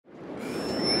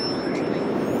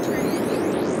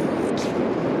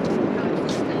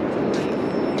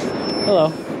Hello.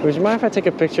 Would you mind if I take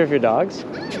a picture of your dogs?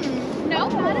 No,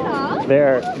 not at all.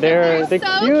 They're the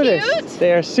so cutest. Cute.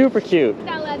 They are super cute.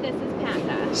 Stella, this is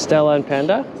Panda. Stella and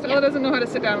Panda? Stella doesn't know how to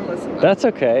sit down and listen. Though. That's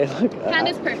okay. Look,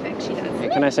 Panda's perfect, she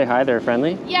does. can I say hi? They're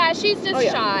friendly? Yeah, she's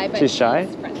just shy. But She's shy?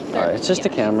 friendly. Alright, it's just a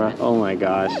camera. Oh my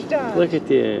gosh. Look at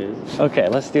this. Okay,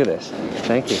 let's do this.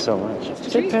 Thank you so much.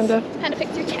 Sit, Panda. Panda,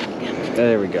 fix your tag.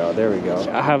 There we go, there we go.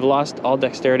 I have lost all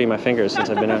dexterity in my fingers since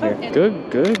I've been out here. Good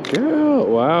girl.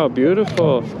 Wow,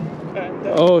 beautiful.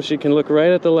 Oh, she can look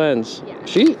right at the lens. Yeah.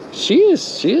 She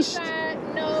is.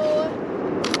 No.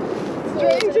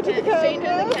 Straight into the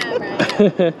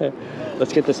camera.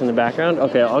 Let's get this in the background.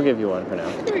 Okay, I'll give you one for now.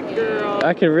 Good girl.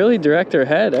 I can really direct her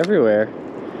head everywhere.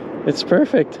 It's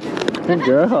perfect. Good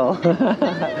girl.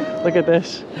 Look at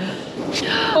this.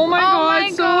 Oh my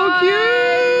god, so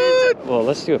cute. Well,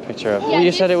 let's do a picture of. Yeah, Well,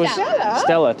 you said it was Stella.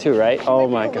 Stella too, right? Oh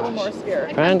my A little more gosh.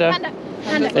 scared. Panda.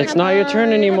 Panda. It's not your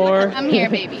turn anymore. I'm here,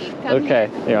 baby. Come Okay,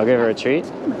 here, I'll give her a treat.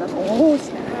 Oh,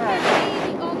 snap.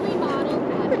 Here. The only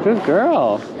model. Good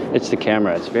girl. It's the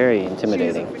camera. It's very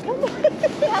intimidating. Stella.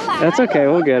 That's okay.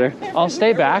 We'll get her. I'll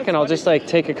stay back and I'll just like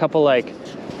take a couple like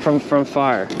from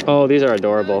far. Oh, these are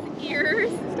adorable. Ears.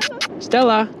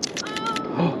 Stella.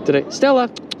 Oh, did I? Stella.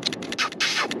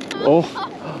 Oh,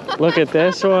 look at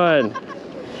this one.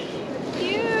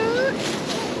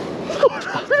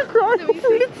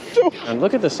 And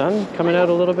look at the sun coming out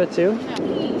a little bit too.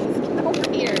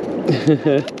 Over here.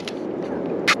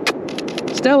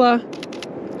 Stella.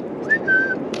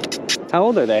 How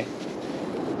old are they?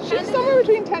 She's somewhere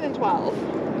between 10 and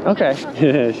 12.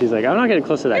 Okay. She's like, I'm not getting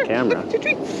close to that camera. Two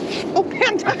treats. Oh,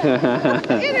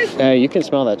 Panda. You can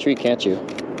smell that treat, can't you?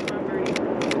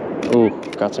 Ooh,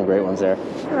 got some great ones there.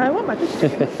 I want my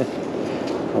picture.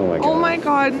 Oh my god. Oh my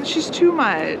god, she's too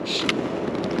much.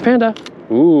 Panda.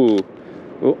 Ooh.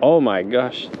 Ooh. Oh my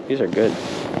gosh. These are good.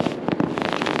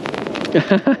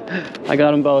 I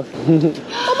got them both.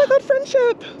 Oh my god,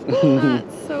 friendship.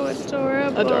 That's so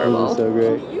adorable. Adorable. This is so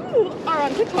great. You are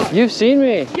on TikTok. You've seen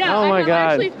me. Yeah, Oh I my have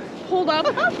god. actually pulled up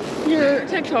your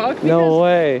TikTok. No because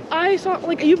way. I saw,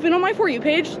 like, you've been on my For You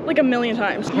page like a million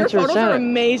times. Your 100%. photos are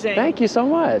amazing. Thank you so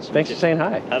much. Thanks for saying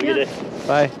hi. Have a good day.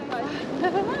 Bye.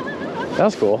 That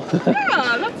was cool.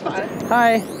 Yeah, that's fine.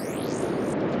 Hi.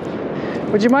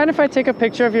 Would you mind if I take a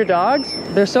picture of your dogs?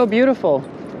 They're so beautiful.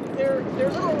 They're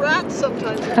little rats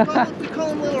sometimes. We call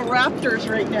them little raptors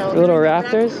right now. Little They're in the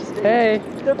raptors? raptor stage. Hey.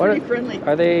 They're What pretty friendly.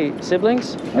 Are they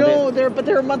siblings? No, they're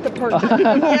a month apart. We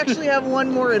actually have one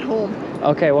more at home.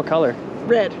 Okay, what color?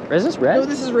 Red. Is this red? No,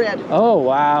 this is red. Oh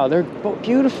wow, they're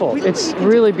beautiful. It's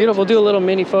really beautiful. Do a little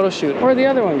mini photo shoot. Where'd the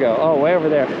other one go? Oh, way over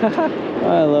there.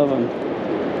 I love them.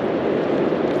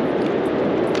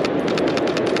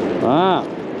 Wow.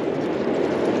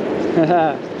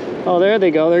 Oh, there they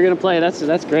go. They're gonna play.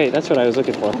 That's great. That's what I was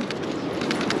looking for.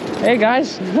 Hey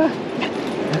guys.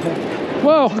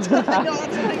 Whoa.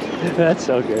 That's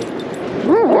so good.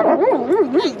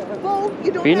 Well,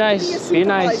 you don't Be have nice. to be Be a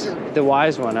nice. supervisor. The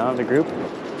wise one out of the group.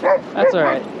 That's all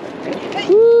right.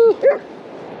 Woo.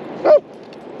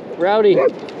 Rowdy.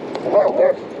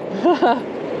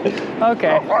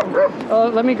 Okay. Well,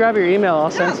 let me grab your email. I'll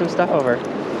send some stuff over.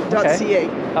 .ca.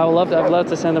 I'd love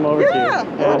to send them over to you.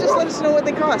 Yeah. Just let us know what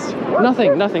they cost.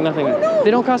 Nothing. no.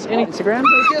 They don't cost any. Instagram?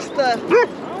 They're just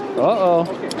Uh-oh.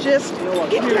 just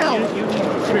get down.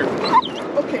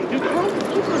 Okay.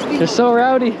 They're so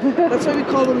rowdy. That's why we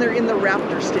call them. They're in the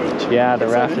raptor stage. Yeah, the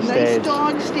It's raptor a stage. Nice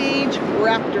dog stage,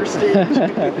 raptor stage.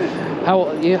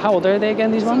 How old are they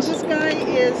again, these So ones? this guy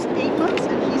is 8 months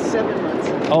and he's 7 months.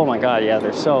 Oh my god, yeah,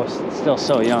 they're still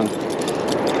so young.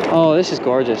 Oh, this is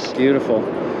gorgeous. Beautiful.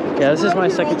 Yeah, this is my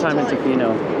second time in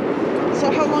Tofino. So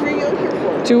how long are you out here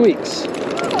for? 2 weeks.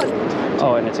 Oh,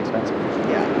 Oh, and it's expensive.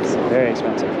 yeah. So Very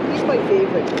expensive. he's my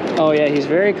favorite. Oh yeah, he's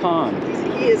very calm.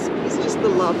 He's just the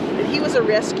love. And he was a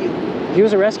rescue. He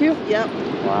was a rescue? Yep.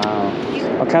 Wow.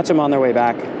 I'll catch them on their way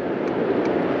back.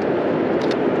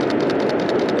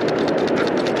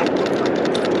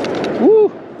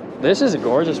 Woo! This is a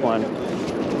gorgeous one.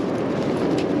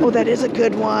 Oh, that is a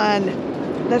good one.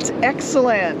 That's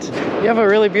excellent. You have a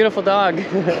really beautiful dog.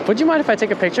 Would you mind if I take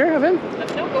a picture of him? No,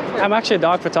 go for it. I'm actually a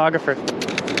dog photographer.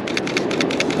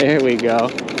 There we go.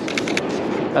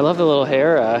 I love the little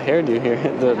hairdo here,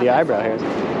 the eyebrow hairs.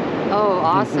 Oh,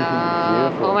 awesome.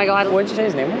 Beautiful. Oh my god. What did you say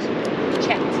his name was?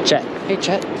 Chet. Chet. Hey,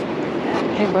 Chet.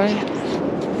 Hey, buddy.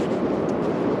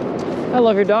 I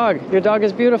love your dog. Your dog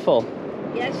is beautiful.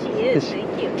 Yes, she is.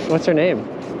 Thank you. What's her name?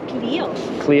 Cleo.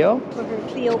 Cleo? For her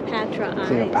Cleopatra eyes.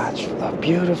 Cleopatra. Oh,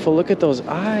 beautiful. Look at those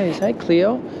eyes. Hi,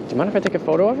 Cleo. Do you mind if I take a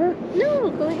photo of her? No,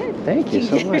 go ahead. Thank you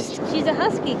so much. She's a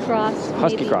husky cross.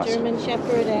 Husky maybe cross. German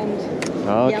Shepherd and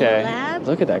Okay. Yellow Lab.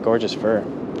 Look at that gorgeous fur.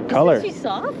 Color. Isn't she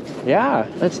soft? Yeah.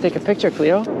 Let's take a picture,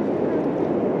 Cleo.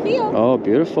 Cleo. Oh,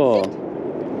 beautiful.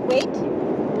 Wait.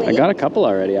 I got a couple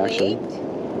already, actually.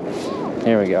 Wait.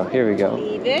 Here we go. Here we go.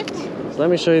 Leave it. So let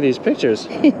me show you these pictures.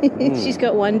 She's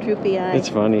got one droopy eye. It's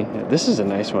funny. This is a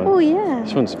nice one. Oh yeah.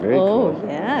 This one's very Oh cool.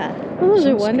 yeah. Those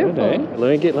are This one's wonderful.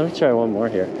 good, eh? Let me try one more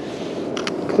here.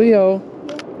 Cleo.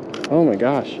 Oh my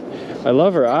gosh. I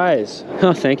love her eyes.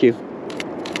 Oh, thank you.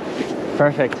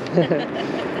 Perfect.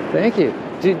 Thank you.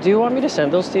 Do you want me to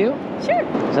send those to you? Sure.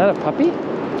 Is that a puppy?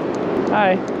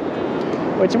 Hi.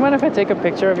 Would you mind if I take a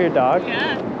picture of your dog?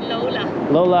 Yeah. Lola.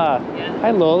 Lola. Yeah.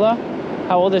 Hi, Lola.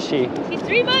 How old is she? She's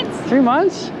 3 months. 3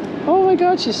 months? Oh my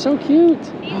god, she's so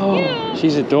cute. Oh,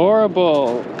 she's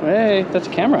adorable. Hey, that's a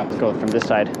camera. Let's go from this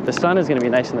side. The sun is gonna be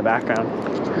nice in the background.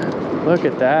 Look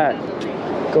at that.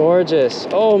 Gorgeous.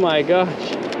 Oh my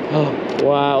gosh. Oh,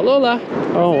 wow. Lola.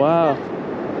 Oh, wow.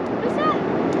 What's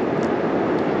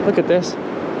that? Look at this.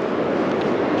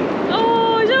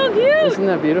 Oh, so cute. Isn't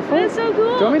that beautiful? That's so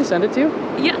cool. Do you want me to send it to you?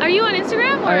 Yeah. Are you on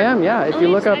Instagram? Or? I am, yeah. If you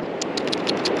look up...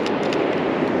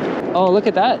 Oh, look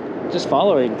at that. Just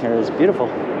following her is beautiful.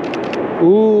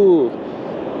 Ooh.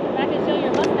 I can show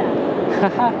your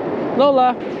mustache.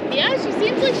 Lola. Yeah, she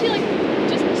seems like she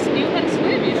just knew how to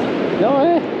swim, you know? No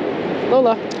way.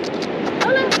 Lola.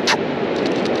 Hola.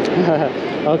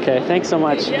 Okay, thanks so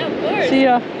much. Yeah, of course. See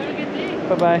ya. Have a good day.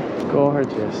 Bye-bye.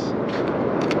 Gorgeous.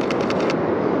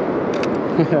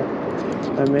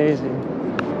 Amazing.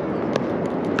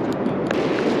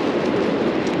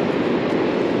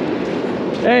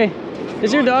 Hey,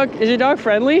 is your dog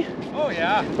friendly? Oh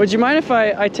yeah. Would you mind if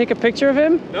I take a picture of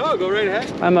him? No, go right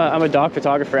ahead. I'm a dog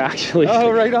photographer, actually.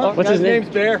 Oh, right on. What's his name?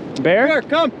 name's Bear. Bear? Bear,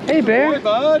 come. Hey, Bear. Boy,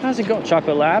 bud. How's it going?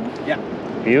 Chocolate Lab? Yeah.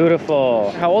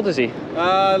 Beautiful. How old is he?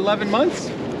 11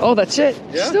 months. Oh, that's it.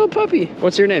 Yeah. Still a puppy.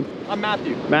 What's your name? I'm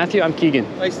Matthew. Matthew. I'm Keegan.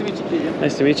 Nice to meet you, Keegan.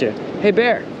 Nice to meet you. Hey,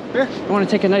 Bear. Bear. You want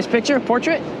to take a nice picture,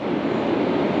 portrait?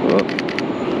 Whoa.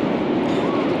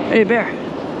 Hey, Bear.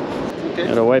 Okay.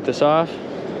 Gotta wipe this off.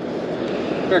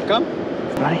 Bear, come.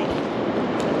 Buddy.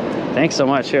 Thanks so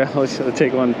much. Here, let's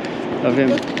take one of him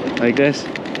like this.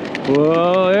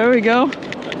 Whoa, there we go.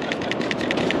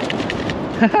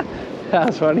 That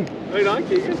was funny. Right on,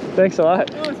 Keegan. Thanks a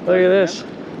lot. Oh, it's Look at pleasure, this.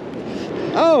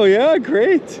 Oh yeah,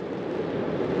 great.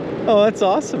 Oh, that's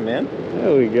awesome, man.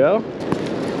 There we go.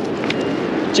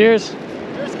 Cheers.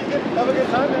 Cheers, Keegan. Have a good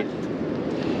time, man.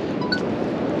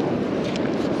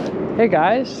 Hey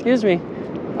guys, excuse me.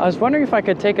 I was wondering if I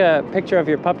could take a picture of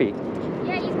your puppy.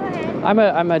 Yeah, you go ahead.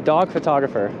 I'm a dog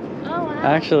photographer. Oh, wow.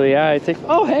 Actually, yeah, I take.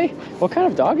 Oh, hey. What kind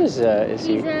of dog is he?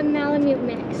 He's a Malamute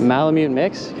mix. Malamute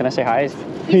mix. Can I say hi?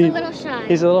 He's a little shy.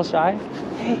 He's a little shy.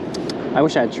 Hey. I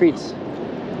wish I had treats.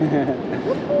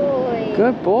 Good boy.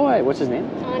 Good boy. What's his name?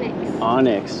 Onyx.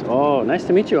 Onyx. Oh, nice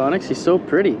to meet you, Onyx. He's so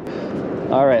pretty.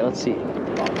 All right, let's see.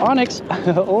 Onyx.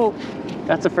 Oh,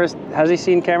 that's the first. Has he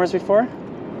seen cameras before?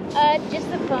 Just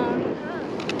the phone.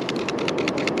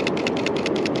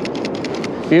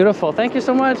 Beautiful. Thank you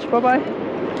so much. Bye-bye.